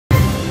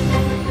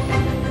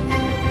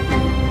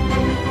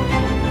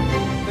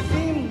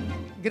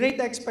great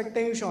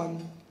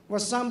expectation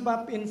was summed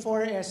up in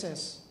 4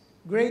 S's.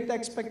 Great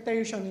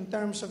expectation in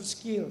terms of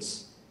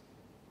skills.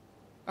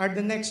 Are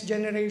the next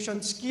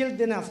generation skilled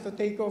enough to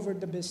take over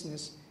the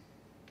business?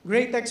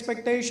 Great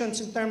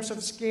expectations in terms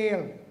of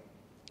scale.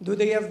 Do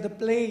they have the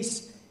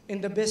place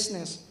in the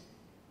business?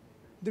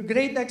 The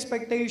great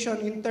expectation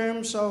in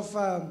terms of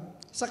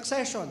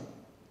succession.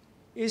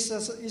 Is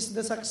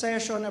the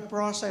succession a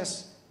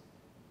process?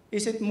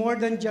 Is it more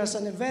than just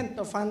an event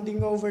of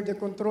handing over the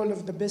control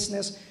of the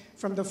business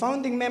from the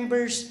founding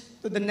members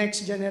to the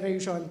next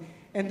generation?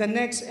 And the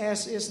next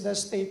S is the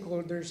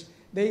stakeholders,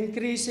 the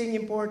increasing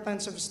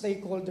importance of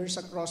stakeholders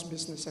across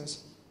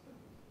businesses.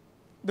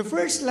 The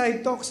first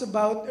slide talks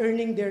about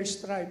earning their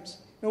stripes.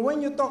 Now,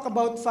 when you talk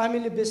about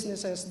family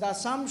businesses, the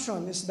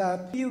assumption is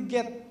that you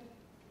get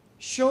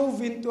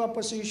shoved into a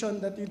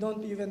position that you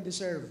don't even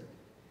deserve.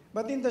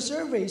 But in the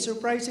survey,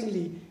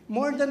 surprisingly,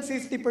 more than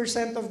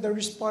 50% of the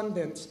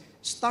respondents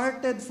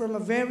started from a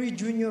very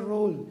junior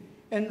role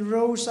and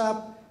rose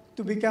up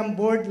to become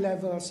board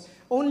levels.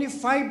 Only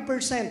 5%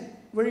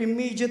 were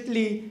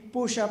immediately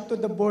pushed up to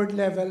the board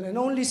level, and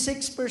only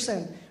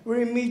 6%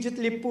 were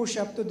immediately pushed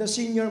up to the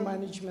senior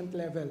management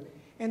level.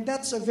 And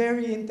that's a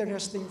very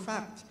interesting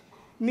fact.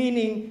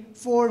 Meaning,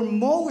 for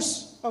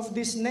most of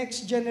these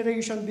next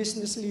generation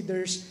business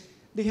leaders,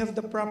 they have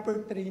the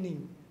proper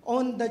training,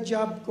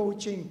 on-the-job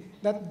coaching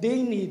that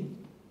they need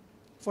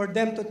for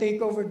them to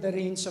take over the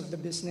reins of the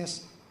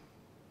business.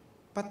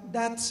 But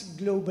that's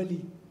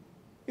globally.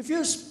 If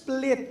you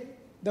split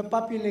the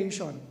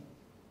population,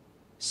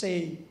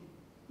 say,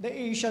 the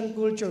Asian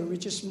culture,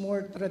 which is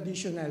more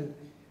traditional,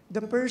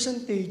 the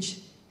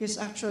percentage is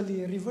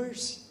actually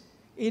reverse.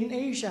 In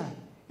Asia,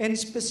 and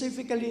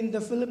specifically in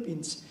the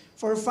Philippines,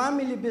 for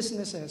family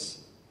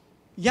businesses,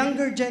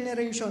 younger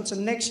generations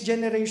and next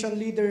generation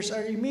leaders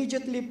are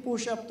immediately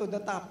pushed up to the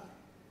top.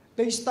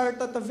 They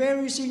start at a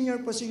very senior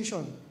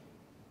position,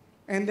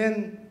 and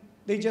then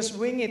they just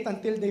wing it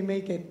until they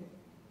make it,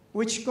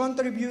 which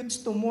contributes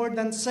to more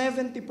than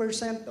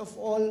 70% of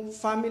all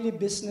family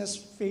business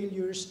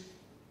failures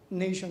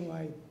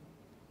nationwide.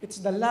 It's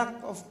the lack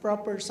of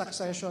proper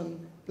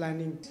succession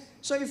planning.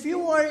 So if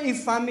you are a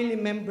family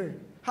member,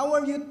 how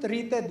are you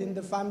treated in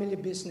the family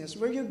business?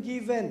 Were you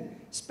given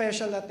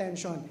special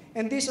attention?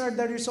 And these are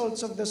the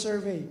results of the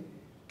survey.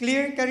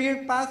 Clear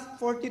career path,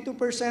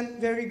 42%,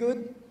 very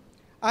good.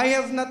 I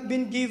have not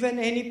been given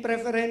any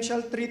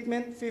preferential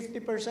treatment,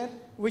 50%,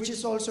 which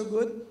is also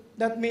good.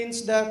 That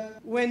means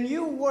that when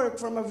you work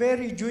from a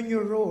very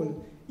junior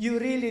role, you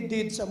really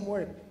did some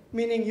work,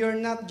 meaning you're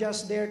not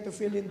just there to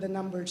fill in the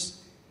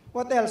numbers.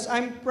 What else?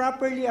 I'm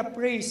properly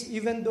appraised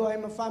even though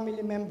I'm a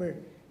family member.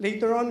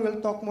 Later on,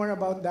 we'll talk more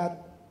about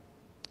that.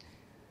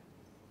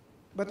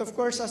 But of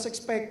course, as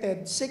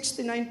expected,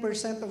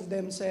 69% of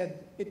them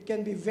said it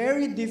can be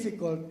very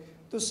difficult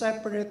to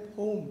separate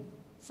home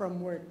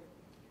from work.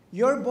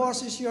 Your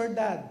boss is your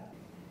dad.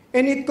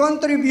 And it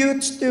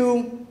contributes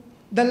to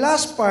the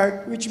last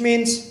part, which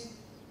means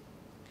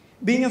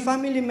being a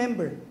family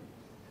member.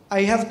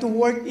 I have to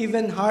work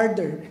even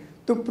harder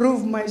to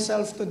prove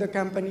myself to the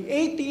company.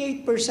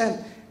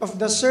 88% of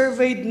the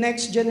surveyed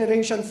next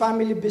generation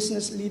family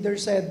business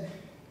leaders said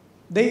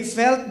they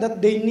felt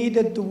that they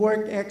needed to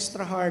work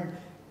extra hard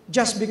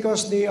just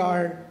because they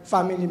are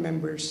family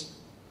members.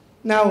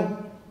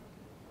 Now,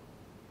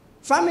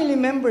 family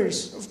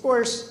members, of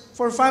course,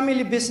 for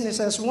family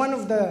businesses, one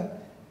of the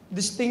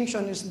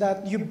distinction is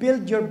that you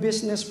build your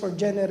business for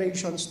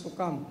generations to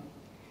come.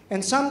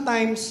 And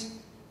sometimes,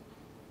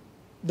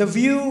 the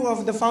view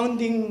of the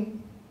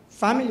founding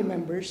family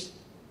members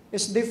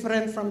is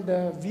different from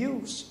the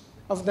views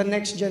of the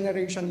next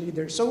generation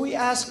leaders. So we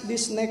ask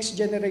these next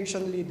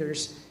generation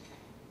leaders,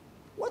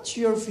 what's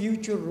your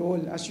future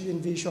role as you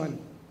envision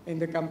in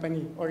the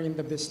company or in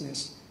the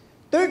business?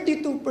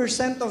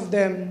 32% of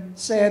them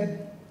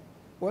said,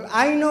 well,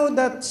 I know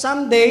that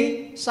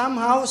someday,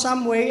 somehow,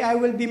 some way, I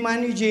will be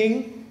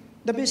managing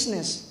the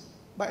business.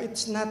 But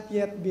it's not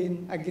yet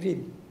been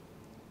agreed.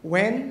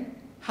 When?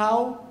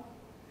 How?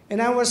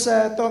 And I was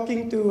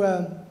talking to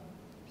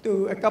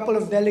a couple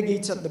of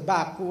delegates at the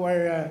back who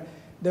are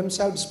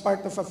themselves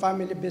part of a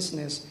family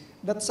business,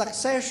 that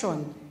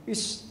succession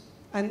is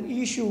an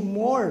issue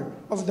more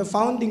of the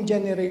founding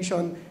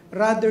generation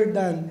rather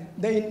than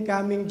the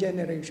incoming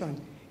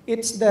generation.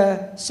 It's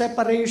the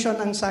separation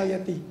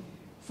anxiety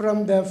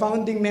from the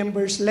founding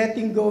members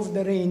letting go of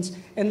the reins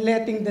and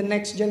letting the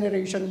next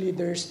generation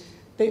leaders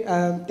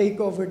take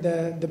over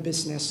the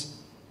business.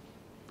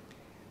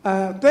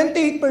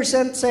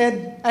 28%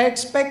 said, I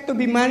expect to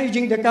be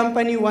managing the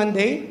company one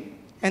day,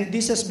 and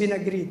this has been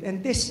agreed.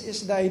 And this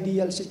is the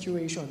ideal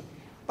situation.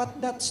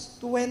 But that's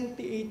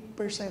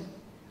 28%.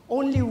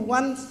 Only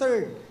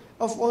 1/3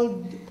 of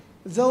all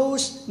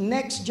those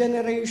next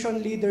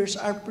generation leaders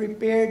are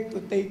prepared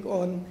to take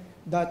on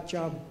that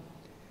job.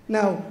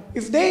 Now,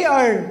 if they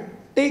are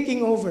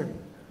taking over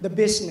the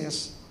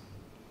business,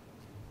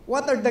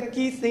 what are the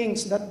key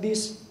things that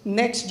these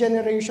next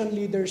generation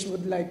leaders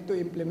would like to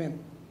implement?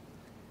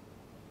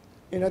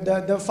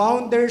 The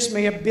founders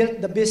may have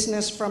built the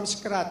business from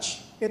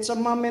scratch. It's a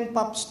mom and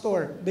pop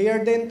store. They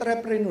are the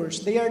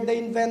entrepreneurs. They are the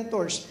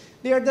inventors.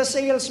 They are the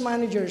sales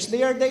managers.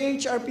 They are the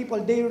HR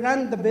people. They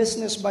run the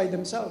business by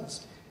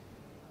themselves.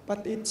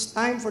 But it's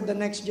time for the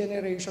next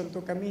generation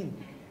to come in.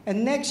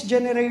 And next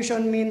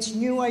generation means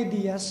new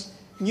ideas,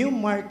 new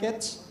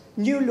markets,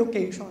 new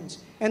locations.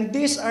 And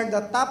these are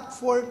the top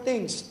 4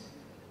 things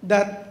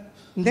that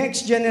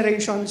next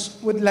generations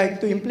would like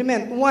to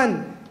implement.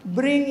 1,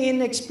 bring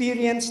in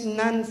experienced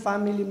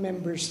non-family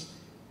members.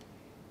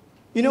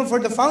 For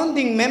the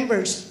founding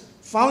members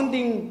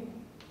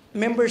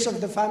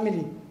of the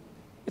family,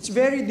 it's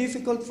very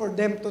difficult for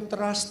them to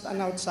trust an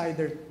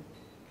outsider.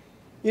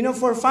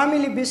 For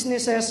family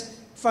businesses,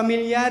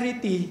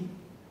 familiarity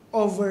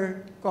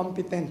over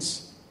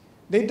competence.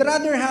 They'd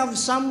rather have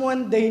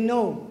someone they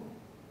know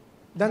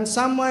than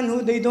someone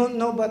who they don't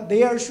know, but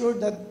they are sure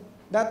that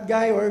that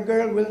guy or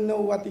girl will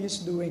know what he's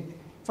doing.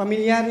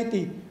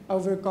 Familiarity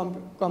over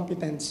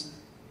competence.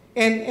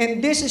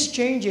 And this is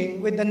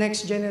changing with the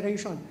next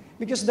generation,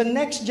 because the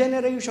next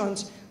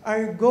generations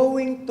are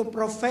going to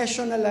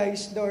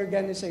professionalize the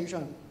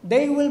organization.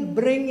 They will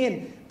bring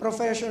in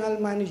professional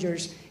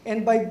managers,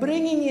 and by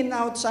bringing in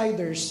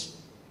outsiders,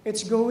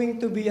 it's going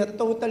to be a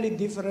totally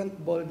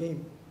different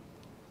ballgame.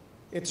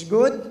 It's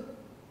good.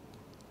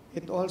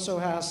 It also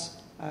has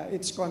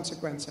its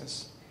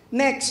consequences.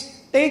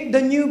 Next, take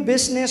the new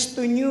business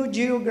to new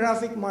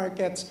geographic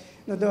markets.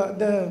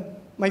 Now,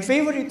 my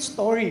favorite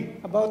story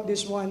about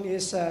this one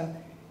is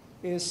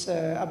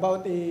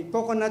about a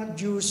coconut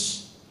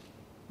juice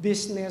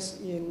business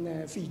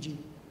in Fiji.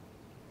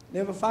 They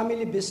have a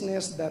family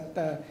business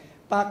that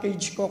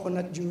package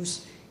coconut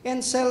juice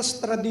and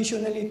sells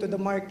traditionally to the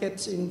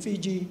markets in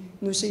Fiji,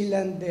 New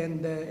Zealand,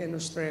 and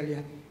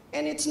Australia.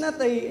 And it's not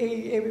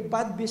a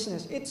bad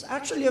business. It's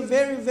actually a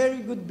very,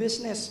 very good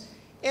business.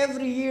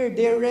 Every year,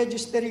 they're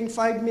registering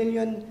 5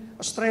 million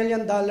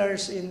Australian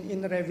dollars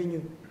in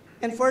revenue.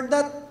 And for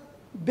that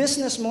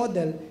business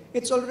model,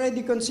 it's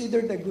already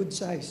considered a good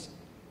size.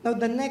 Now,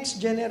 the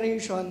next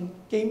generation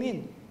came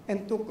in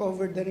and took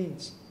over the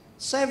reins.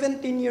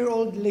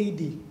 17-year-old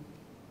lady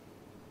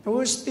who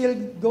was still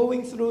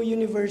going through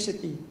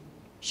university.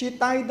 She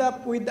tied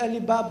up with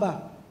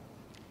Alibaba.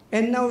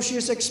 And now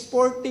she's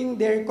exporting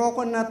their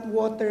coconut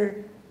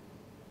water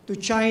to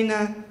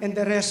China and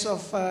the rest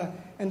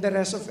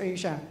of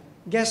Asia.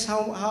 Guess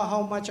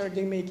how much are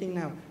they making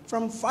now?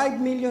 From 5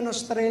 million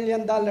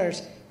Australian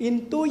dollars.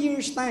 In 2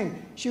 years'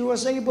 time, she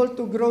was able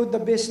to grow the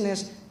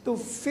business to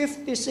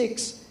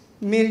 56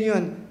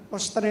 million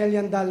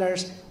Australian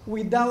dollars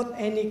without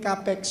any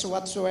capex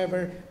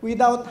whatsoever,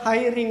 without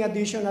hiring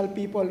additional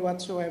people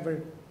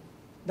whatsoever.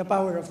 The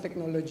power of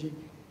technology,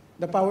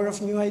 the power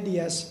of new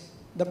ideas,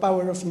 the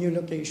power of new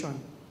location.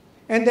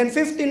 And then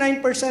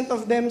 59%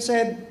 of them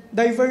said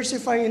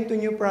diversify into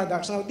new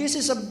products. Now, this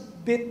is a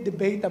bit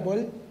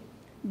debatable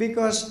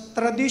because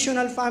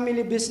traditional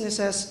family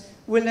businesses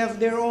will have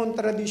their own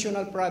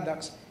traditional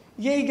products.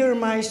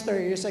 Jägermeister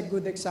is a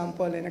good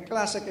example and a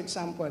classic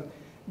example.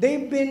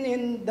 They've been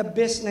in the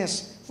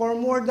business for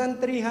more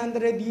than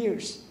 300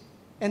 years,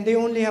 and they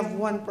only have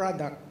one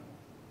product,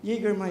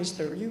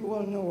 Jägermeister. You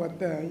all know what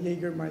the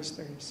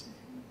Jägermeister is.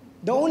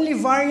 The only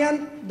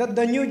variant that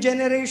the new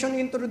generation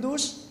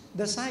introduced,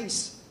 the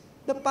size,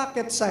 the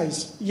packet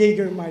size,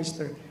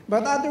 Jägermeister.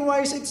 But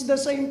otherwise, it's the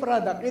same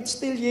product. It's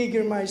still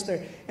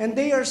Jägermeister, and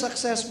they are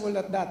successful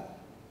at that.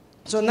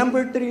 So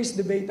number 3 is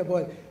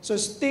debatable. So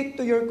stick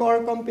to your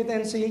core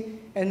competency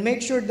and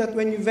make sure that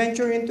when you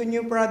venture into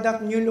new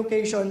product, new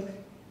location,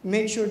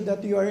 make sure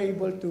that you are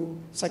able to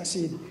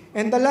succeed.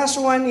 And the last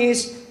one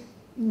is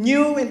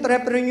new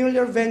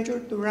entrepreneurial venture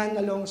to run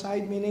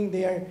alongside, meaning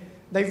they are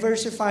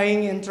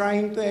diversifying and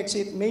trying to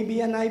exit, maybe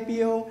an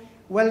IPO,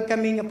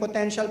 welcoming a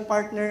potential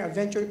partner, a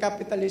venture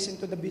capitalist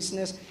into the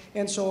business,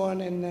 and so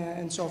on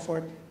and so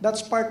forth.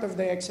 That's part of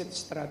the exit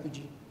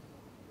strategy.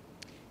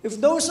 If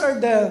those are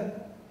the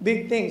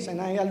big things,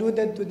 and I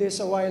alluded to this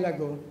a while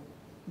ago,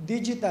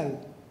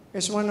 digital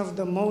is one of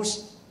the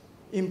most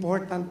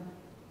important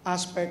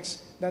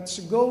aspects that's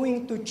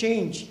going to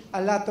change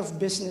a lot of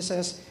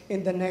businesses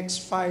in the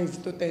next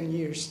 5 to 10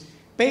 years.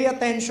 Pay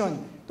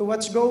attention to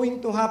what's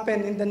going to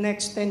happen in the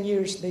next 10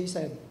 years, they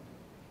said,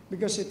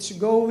 because it's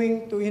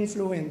going to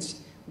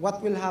influence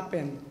what will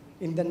happen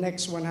in the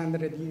next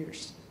 100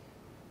 years.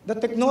 The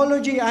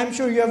technology, I'm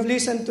sure you have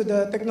listened to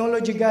the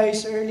technology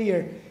guys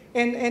earlier,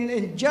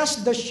 and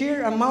just the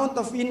sheer amount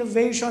of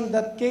innovation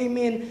that came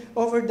in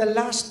over the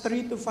last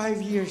 3 to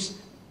 5 years,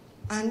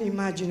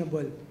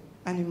 unimaginable.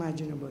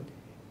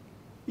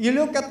 You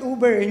look at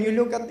Uber and you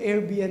look at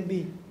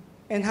Airbnb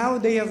and how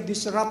they have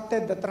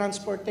disrupted the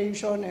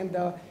transportation and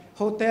the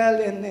hotel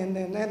and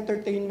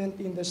entertainment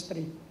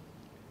industry.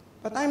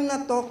 But I'm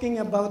not talking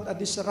about a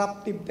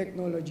disruptive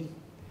technology.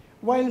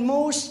 While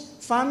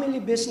most family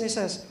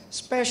businesses,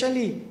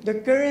 especially the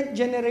current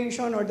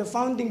generation or the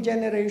founding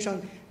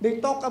generation, they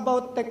talk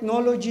about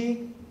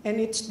technology and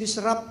its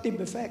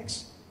disruptive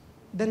effects.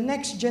 The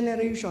next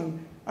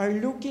generation are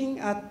looking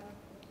at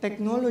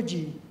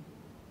technology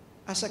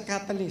as a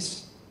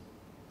catalyst,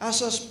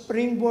 as a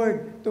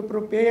springboard to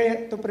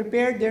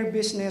prepare their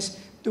business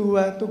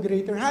to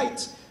greater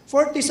heights.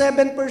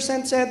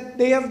 47% said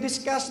they have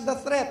discussed the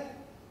threat,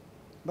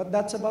 but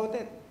that's about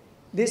it.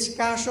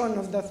 Discussion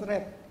of the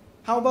threat.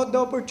 How about the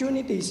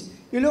opportunities?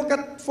 You look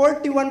at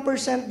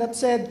 41% that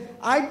said,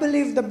 I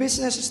believe the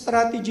business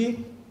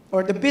strategy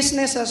or the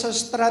business as a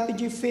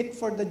strategy fit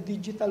for the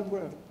digital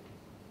world.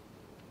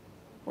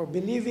 Or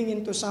believing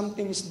into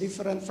something is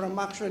different from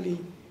actually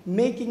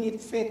making it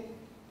fit,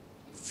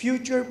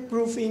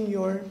 future-proofing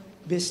your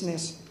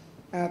business.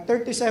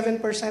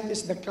 37%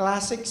 is the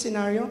classic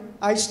scenario.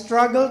 I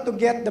struggle to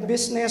get the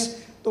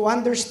business to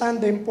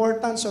understand the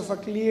importance of a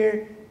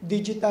clear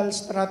digital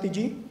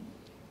strategy.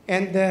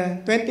 And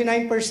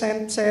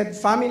 29% said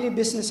family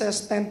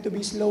businesses tend to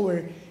be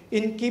slower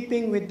in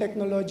keeping with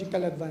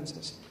technological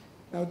advances.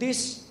 Now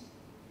this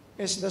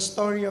is the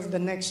story of the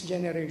next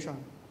generation.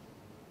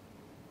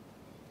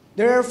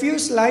 There are a few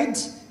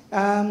slides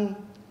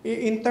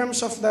in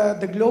terms of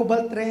the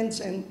global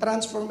trends and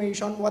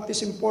transformation, what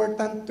is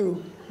important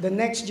to the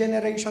next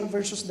generation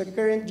versus the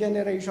current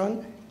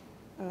generation.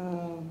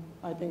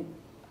 I think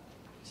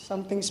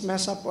something's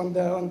messed up on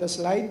the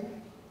slide.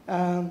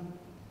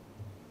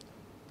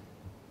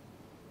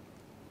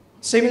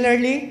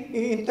 Similarly,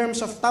 in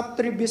terms of top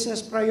 3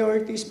 business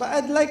priorities, but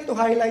I'd like to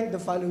highlight the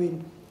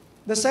following.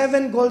 The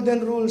 7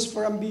 golden rules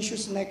for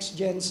ambitious next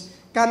gens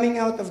coming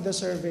out of the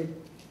survey.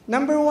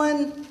 Number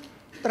 1,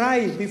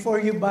 try before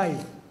you buy.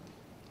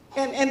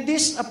 And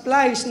this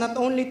applies not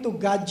only to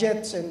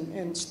gadgets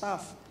and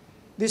stuff.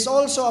 This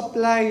also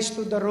applies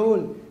to the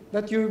role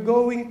that you're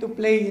going to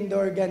play in the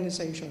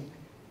organization.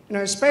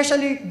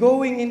 Especially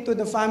going into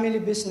the family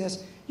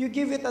business, you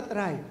give it a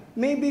try.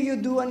 Maybe you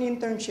do an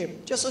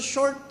internship, just a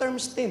short-term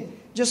stint,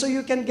 just so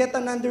you can get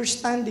an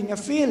understanding, a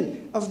feel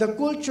of the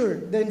culture,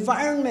 the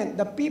environment,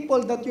 the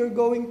people that you're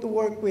going to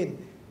work with.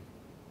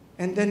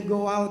 And then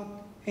go out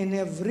and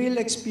have real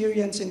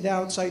experience in the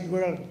outside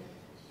world.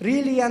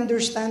 Really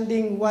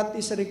understanding what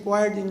is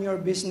required in your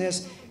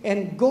business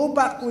and go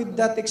back with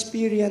that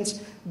experience,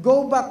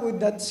 go back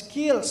with that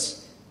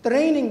skills,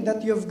 training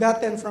that you've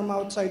gotten from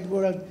outside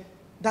world.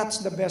 That's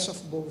the best of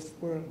both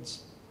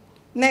worlds.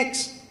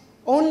 Next,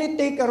 only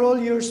take a role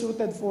you're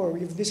suited for.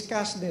 We've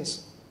discussed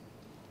this.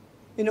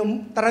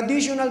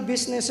 Traditional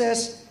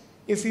businesses,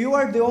 if you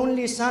are the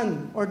only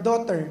son or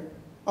daughter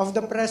of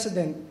the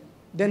president,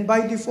 then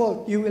by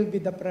default, you will be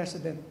the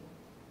president.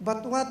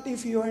 But what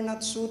if you are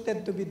not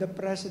suited to be the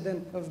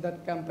president of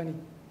that company?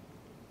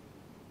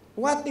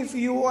 What if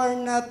you are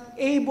not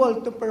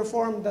able to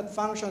perform that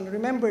function?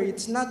 Remember,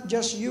 it's not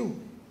just you.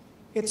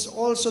 It's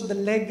also the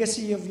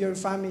legacy of your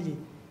family.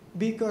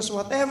 Because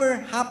whatever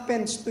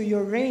happens to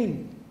your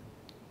reign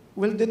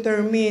will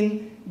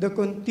determine the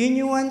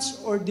continuance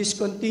or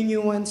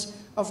discontinuance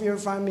of your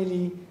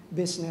family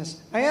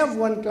business. I have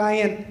one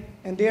client,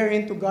 and they are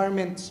into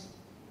garments.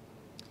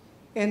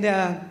 And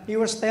he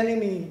was telling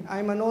me,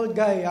 I'm an old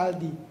guy,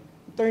 Aldie,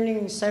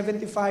 turning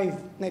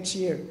 75 next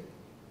year.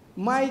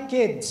 My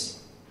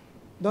kids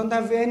don't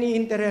have any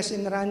interest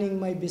in running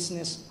my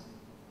business.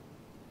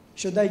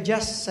 Should I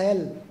just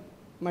sell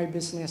my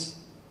business?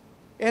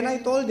 And I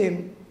told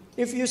him,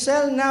 if you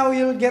sell now,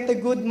 you'll get a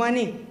good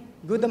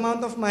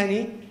amount of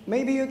money.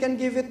 Maybe you can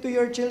give it to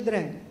your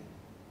children.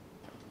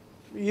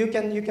 You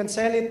can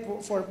sell it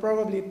for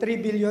probably 3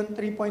 billion,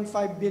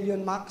 3.5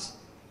 billion max.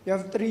 You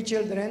have 3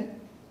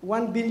 children,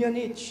 1 billion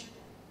each.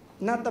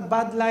 Not a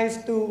bad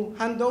life to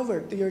hand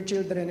over to your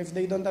children if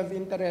they don't have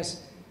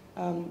interest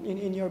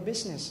in your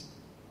business.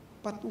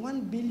 But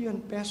 1 billion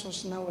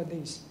pesos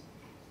nowadays,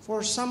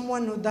 for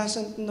someone who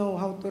doesn't know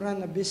how to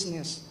run a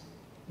business,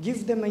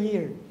 give them a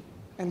year,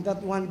 and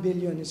that 1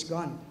 billion is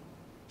gone.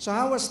 So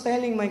I was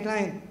telling my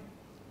client,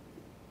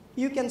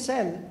 you can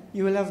sell,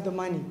 you will have the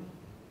money.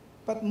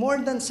 But more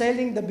than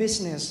selling the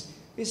business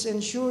is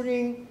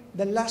ensuring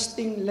the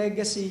lasting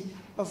legacy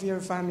of your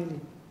family.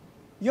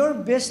 Your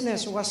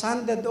business was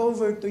handed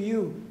over to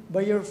you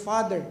by your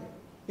father,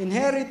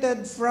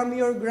 inherited from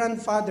your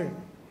grandfather,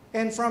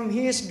 and from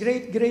his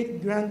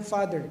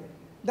great-great-grandfather.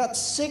 That's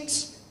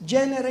 6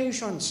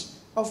 generations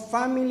of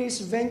families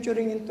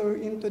venturing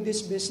into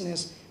this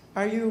business.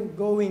 Are you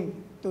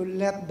going to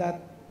let that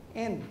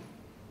end?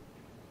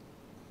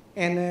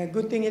 And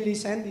good thing he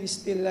listened. He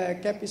still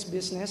kept his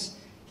business.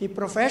 He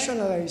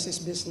professionalized his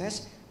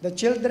business. The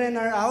children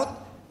are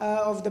out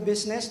of the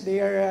business.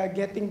 They are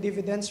getting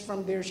dividends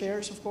from their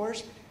shares, of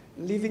course,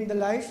 living the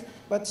life.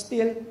 But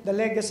still, the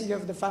legacy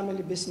of the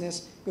family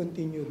business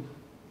continued.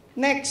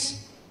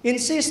 Next,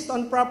 insist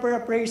on proper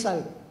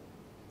appraisal.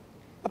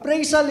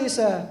 Appraisal is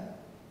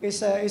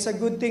a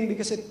good thing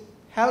because it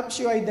helps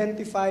you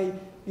identify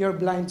your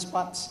blind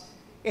spots.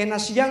 And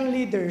as young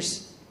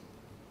leaders,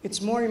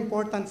 it's more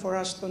important for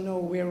us to know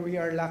where we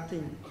are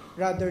lacking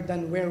rather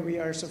than where we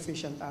are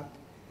sufficient at.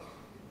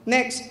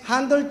 Next,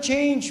 handle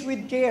change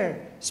with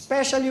care,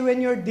 especially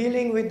when you're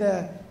dealing with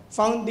the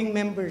founding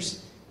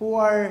members who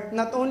are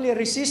not only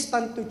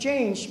resistant to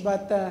change,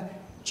 but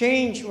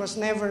change was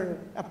never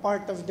a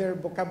part of their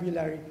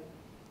vocabulary.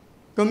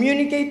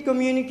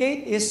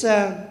 Communicate is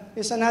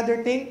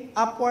another thing,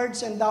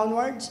 upwards and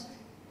downwards.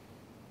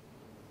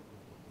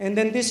 And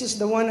then this is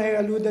the one I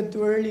alluded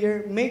to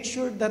earlier. Make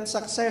sure that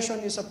succession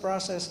is a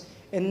process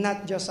and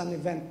not just an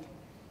event.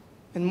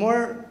 And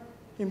more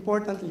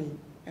importantly,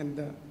 and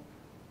the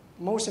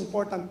most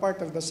important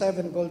part of the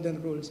 7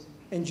 golden rules,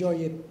 enjoy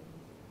it.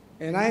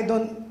 And I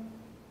don't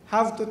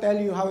have to tell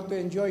you how to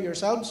enjoy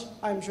yourselves.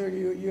 I'm sure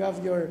you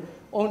have your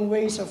own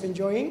ways of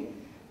enjoying.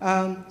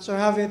 So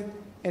have it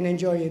and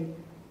enjoy it.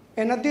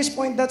 And at this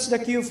point, that's the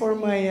cue for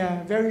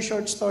my very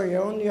short story. I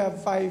only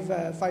have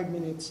 5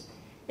 minutes.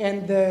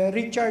 And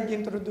Richard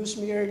introduced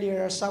me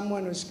earlier as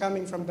someone who's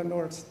coming from the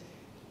north.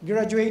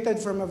 Graduated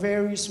from a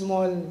very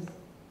small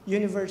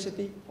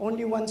university,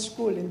 only one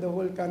school in the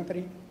whole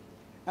country.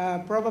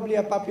 Probably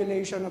a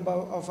population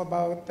of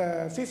about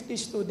 50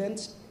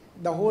 students,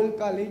 the whole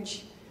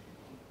college.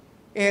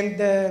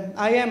 And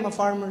I am a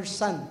farmer's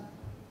son.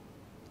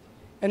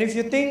 And if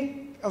you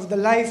think of the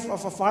life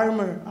of a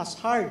farmer as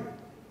hard,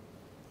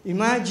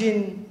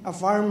 imagine a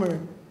farmer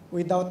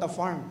without a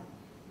farm.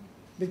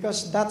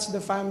 Because that's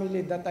the family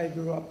that I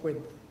grew up with.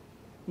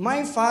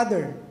 My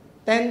father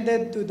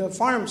tended to the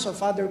farms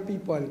of other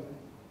people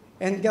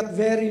and got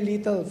very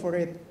little for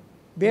it.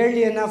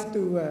 Barely enough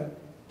to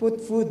put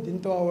food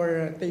into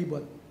our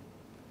table.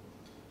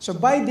 So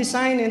by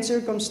design and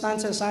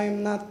circumstances, I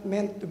am not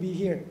meant to be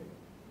here.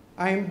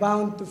 I am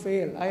bound to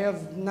fail. I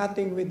have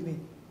nothing with me.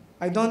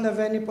 I don't have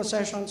any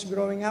possessions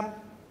growing up.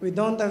 We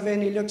don't have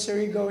any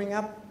luxury growing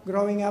up.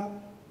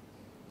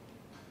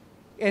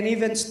 And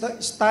even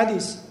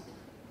studies.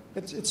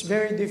 It's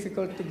very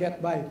difficult to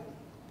get by.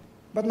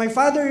 But my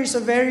father is a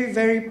very,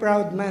 very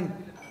proud man.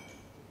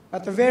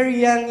 At a very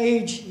young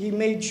age, he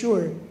made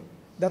sure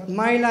that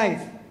my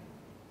life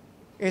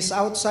is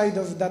outside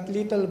of that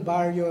little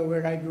barrio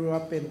where I grew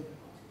up in.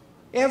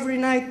 Every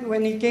night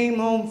when he came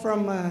home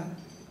from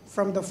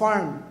the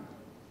farm,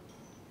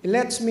 he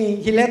let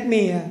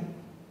me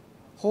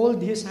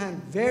hold his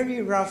hand,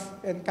 very rough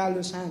and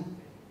callous hand,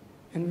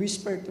 and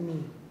whisper to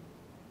me,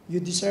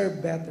 "You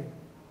deserve better.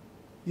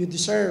 You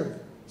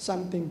deserve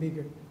something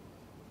bigger."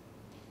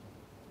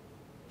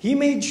 He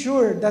made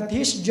sure that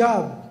his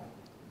job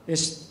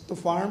is to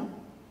farm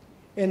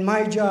and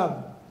my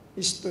job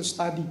is to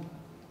study.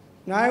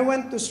 Now I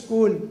went to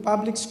school,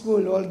 public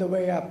school all the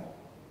way up.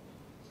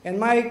 And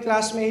my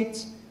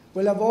classmates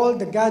will have all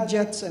the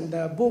gadgets and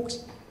the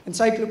books,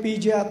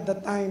 encyclopedia at the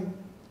time.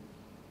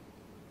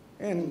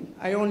 And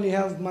I only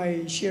have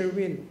my sheer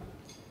will.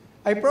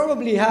 I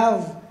probably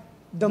have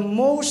the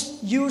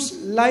most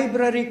used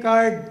library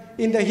card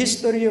in the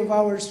history of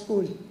our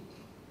school.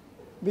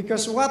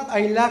 Because what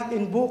I lack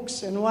in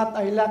books and what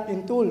I lack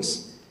in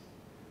tools,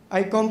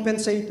 I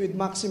compensate with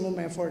maximum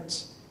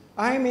efforts.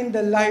 I'm in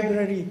the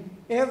library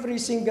every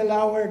single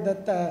hour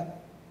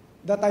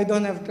that I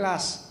don't have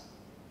class.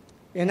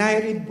 And I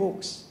read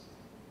books,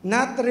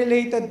 not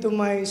related to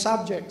my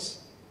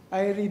subjects.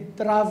 I read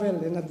travel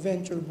and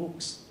adventure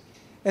books.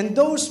 And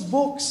those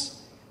books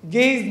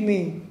gave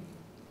me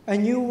a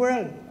new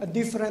world, a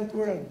different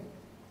world.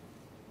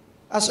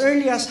 As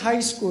early as high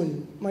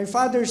school, my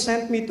father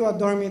sent me to a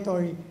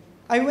dormitory.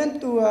 I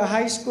went to a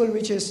high school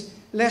which is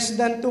less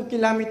than 2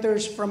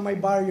 kilometers from my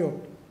barrio.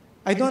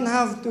 I don't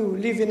have to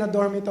live in a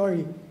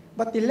dormitory,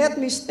 but he let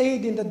me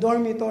stay in the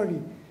dormitory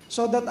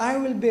so that I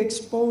will be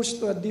exposed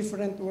to a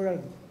different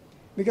world.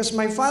 Because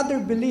my father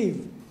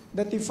believed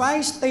that if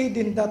I stayed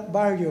in that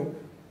barrio,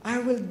 I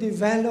will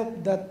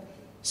develop that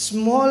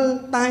small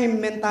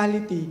time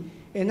mentality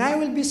and I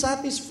will be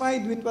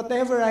satisfied with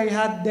whatever I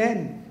had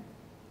then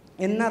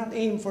and not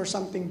aim for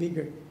something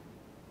bigger.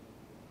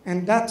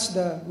 And that's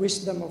the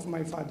wisdom of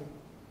my father.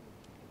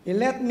 He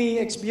let me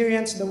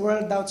experience the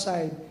world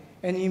outside,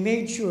 and he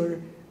made sure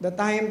that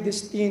I am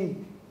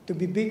destined to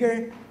be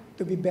bigger,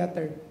 to be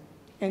better.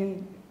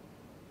 And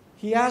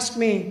he asked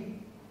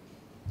me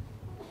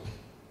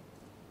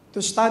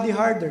to study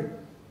harder,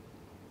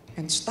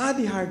 and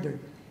study harder,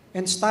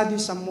 and study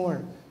some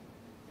more,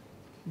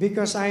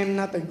 because I am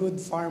not a good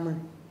farmer.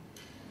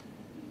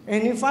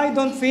 And if I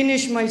don't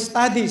finish my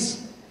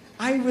studies,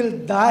 I will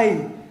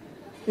die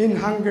in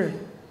hunger.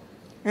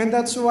 And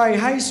that's why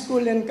high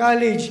school and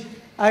college,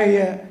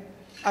 I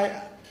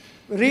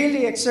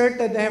really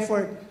exerted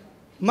effort,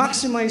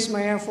 maximized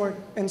my effort,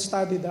 and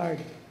studied hard.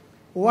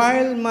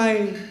 While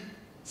my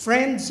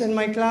friends and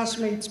my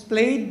classmates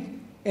played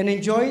and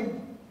enjoyed,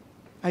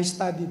 I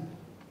studied.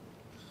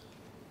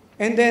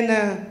 And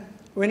then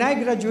when I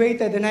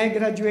graduated, and I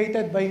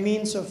graduated by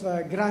means of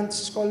grants,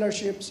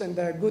 scholarships, and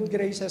the good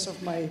graces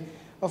of my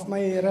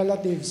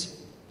relatives.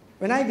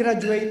 When I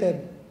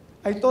graduated,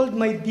 I told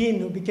my dean,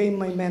 who became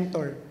my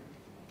mentor,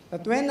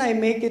 that when I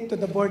make it to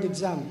the board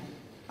exam,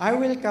 I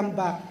will come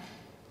back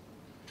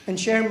and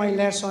share my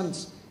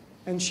lessons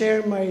and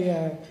share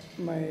my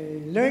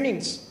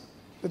learnings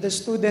to the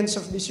students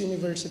of this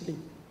university.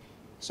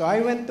 So I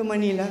went to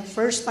Manila,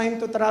 first time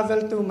to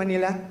travel to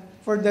Manila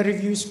for the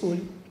review school.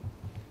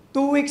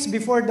 2 weeks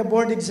before the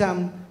board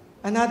exam,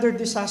 another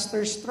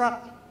disaster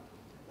struck.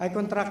 I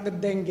contracted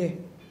dengue.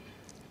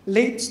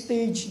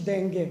 late-stage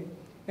dengue.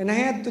 And I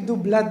had to do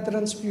blood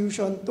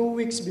transfusion 2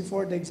 weeks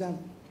before the exam.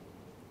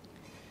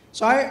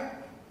 So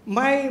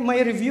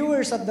my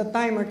reviewers at the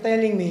time are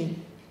telling me,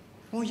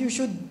 oh, you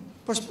should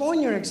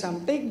postpone your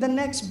exam. Take the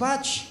next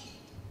batch.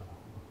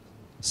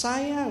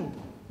 Sayang.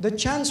 The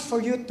chance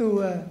for you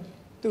to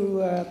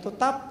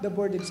top the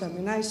board exam.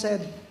 And I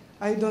said,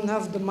 I don't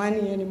have the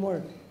money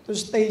anymore to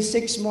stay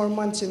 6 more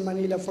months in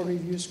Manila for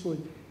review school.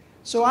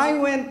 So I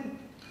went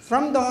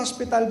from the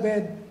hospital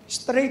bed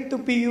straight to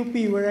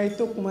PUP where I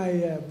took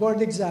my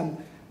board exam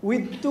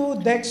with 2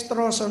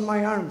 dextrose on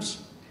my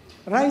arms,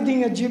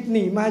 riding a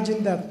jeepney,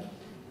 imagine that,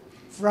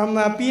 from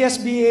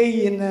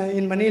PSBA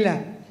in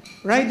Manila,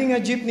 riding a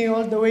jeepney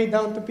all the way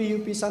down to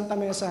PUP Santa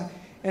Mesa,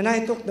 and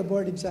I took the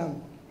board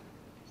exam.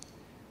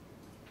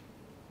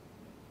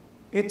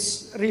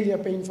 It's really a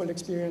painful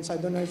experience. I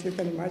don't know if you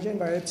can imagine,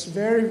 but it's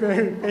very,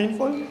 very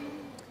painful.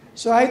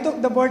 So I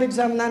took the board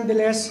exam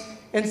nonetheless,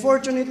 and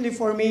fortunately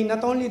for me,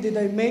 not only did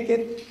I make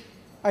it,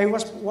 I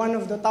was one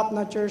of the top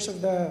notchers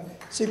of the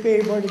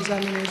CPA board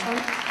examination.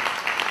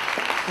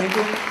 Thank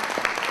you.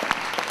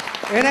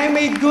 And I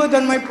made good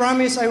on my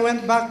promise. I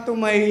went back to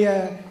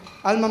my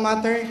alma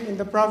mater in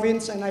the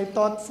province, and I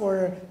taught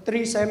for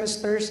 3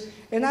 semesters.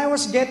 And I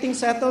was getting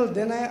settled.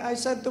 And I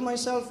said to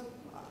myself,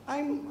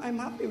 I'm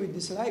happy with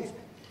this life.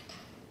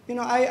 You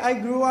know, I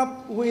grew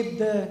up with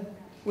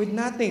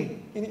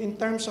nothing in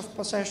terms of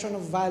possession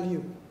of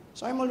value.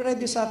 So I'm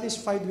already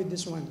satisfied with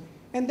this one.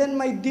 And then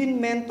my dean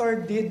mentor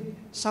did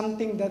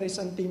something that is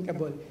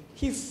unthinkable.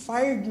 He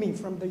fired me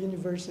from the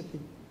university.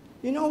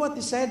 You know what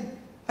he said?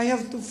 I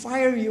have to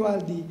fire you,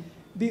 Aldie,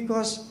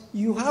 because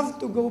you have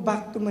to go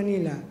back to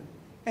Manila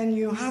and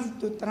you have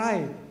to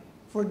try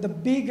for the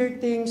bigger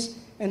things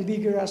and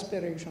bigger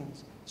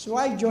aspirations. So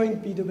I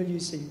joined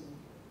PwC.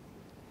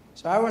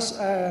 So I was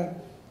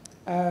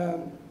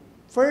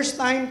first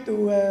time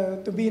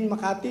to be in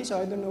Makati, so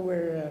I don't know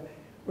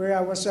where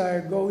I was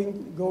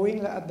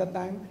going at that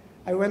time.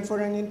 I went for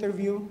an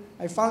interview.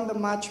 I found a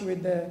match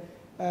with the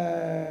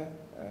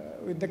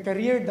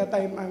career that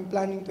I'm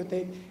planning to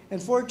take.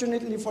 And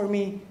fortunately for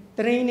me,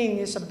 training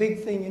is a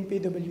big thing in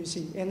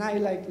PwC, and I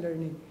like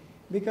learning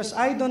because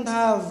I don't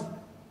have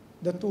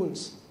the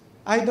tools.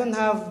 I don't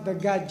have the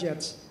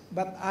gadgets,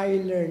 but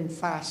I learn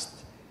fast.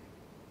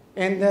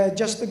 And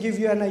just to give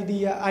you an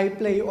idea, I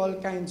play all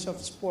kinds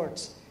of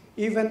sports.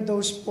 Even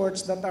those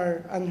sports that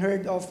are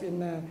unheard of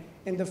in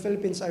the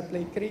Philippines. I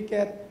play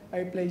cricket,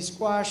 I play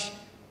squash,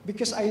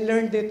 because I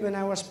learned it when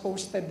I was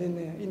posted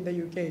in the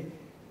UK.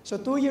 So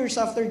 2 years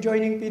after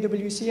joining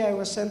PwC, I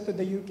was sent to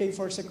the UK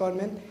for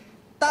secondment.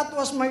 That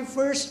was my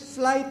first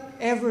flight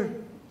ever.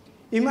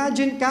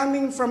 Imagine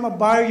coming from a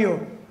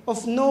barrio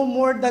of no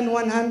more than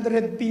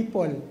 100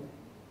 people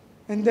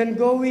and then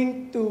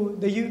going to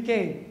the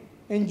UK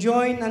and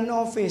join an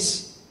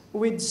office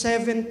with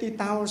 70,000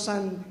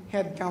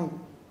 head count.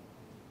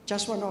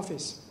 Just one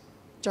office.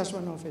 Just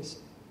one office.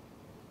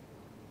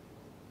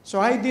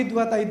 So I did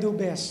what I do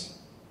best,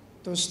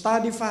 to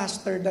study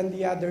faster than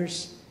the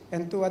others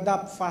and to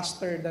adapt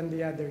faster than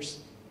the others.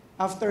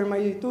 After my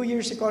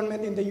 2-year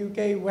secondment in the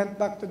UK, went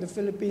back to the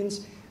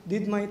Philippines,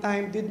 did my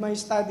time, did my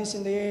studies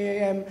in the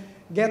AAM,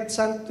 get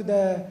sent to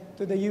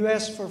the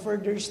US for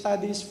further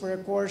studies for a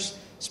course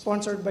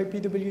sponsored by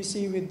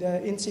PwC with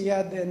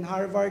INSEAD and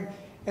Harvard.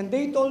 And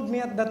they told me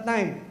at that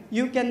time,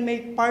 you can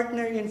make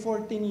partner in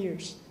 14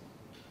 years.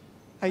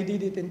 I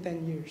did it in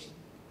 10 years.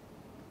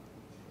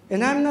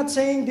 And I'm not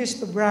saying this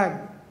to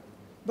brag,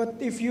 but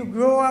if you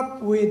grow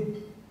up with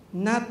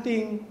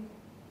nothing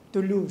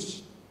to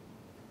lose,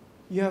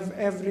 you have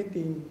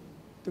everything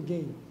to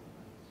gain.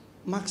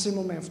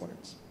 Maximum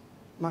efforts.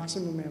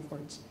 Maximum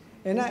efforts.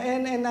 And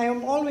I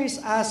am always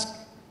asked,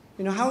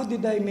 how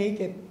did I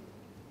make it?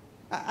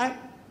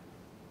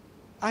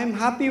 I'm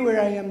happy where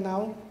I am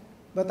now,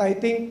 but I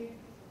think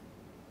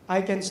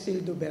I can still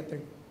do better.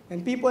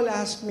 And people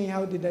ask me,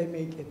 how did I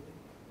make it?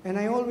 And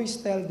I always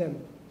tell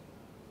them,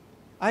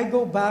 I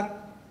go back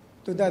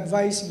to the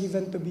advice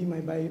given to me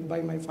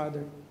by my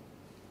father.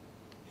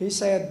 He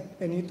said,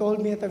 and he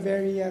told me at a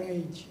very young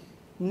age,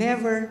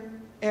 never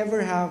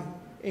ever have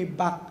a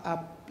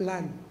backup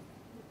plan.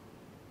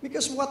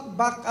 Because what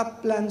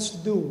backup plans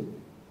do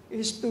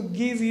is to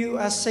give you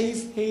a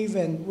safe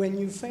haven when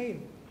you fail.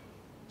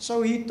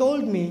 So he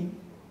told me,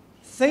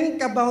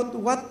 think about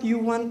what you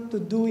want to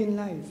do in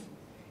life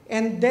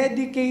and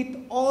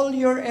dedicate all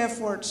your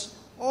efforts,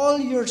 all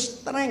your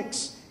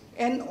strengths,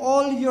 and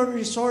all your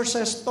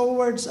resources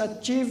towards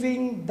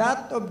achieving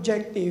that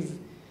objective,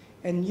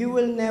 and you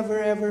will never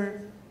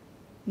ever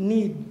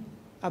need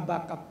a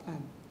backup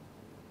plan.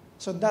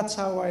 So that's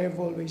how I have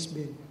always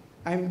been.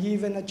 I'm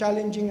given a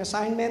challenging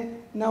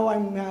assignment. Now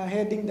I'm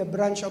heading the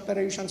branch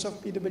operations of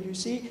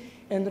PwC,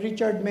 and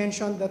Richard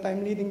mentioned that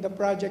I'm leading the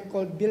project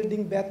called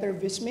Building Better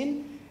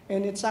Vismin,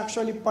 and it's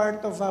actually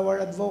part of our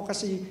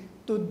advocacy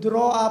to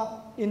draw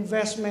up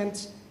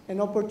investments and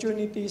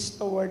opportunities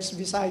towards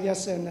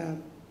Visayas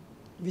and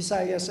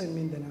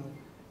Mindanao.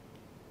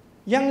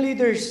 Young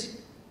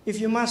leaders,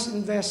 if you must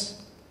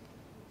invest,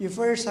 you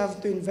first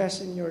have to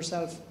invest in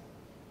yourself.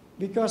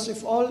 Because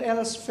if all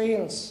else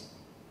fails,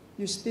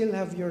 you still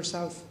have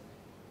yourself.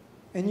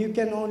 And you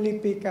can only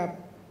pick up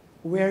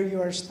where you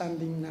are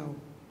standing now.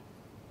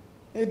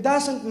 It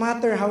doesn't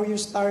matter how you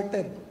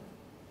started.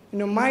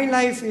 My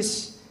life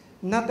is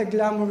not a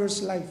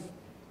glamorous life.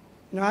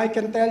 I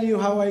can tell you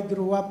how I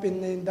grew up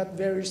in that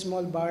very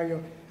small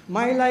barrio.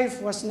 My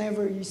life was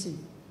never easy.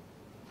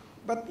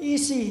 But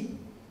easy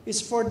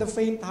is for the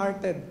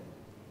faint-hearted.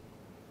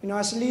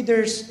 As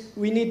leaders,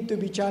 we need to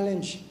be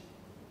challenged.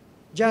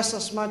 Just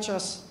as much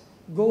as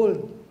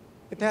gold,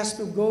 it has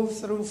to go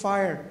through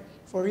fire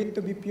for it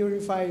to be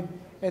purified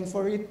and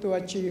for it to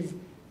achieve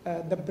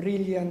the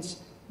brilliance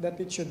that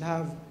it should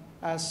have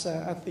as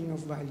a thing of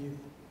value.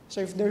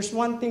 So if there's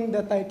one thing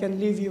that I can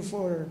leave you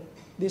for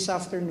this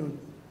afternoon,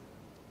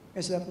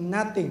 is that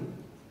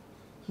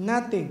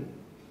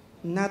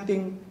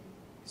nothing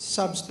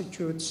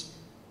substitutes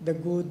the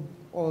good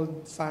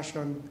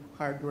old-fashioned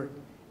hard work.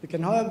 You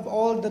can have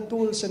all the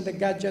tools and the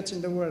gadgets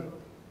in the world,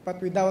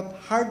 but without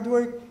hard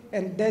work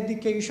and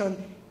dedication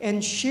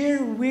and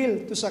sheer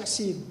will to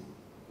succeed,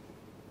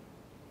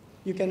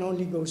 you can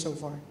only go so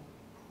far.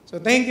 So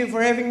thank you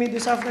for having me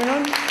this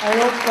afternoon. I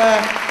hope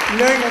you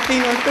learned a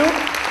thing or two.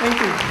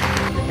 Thank you.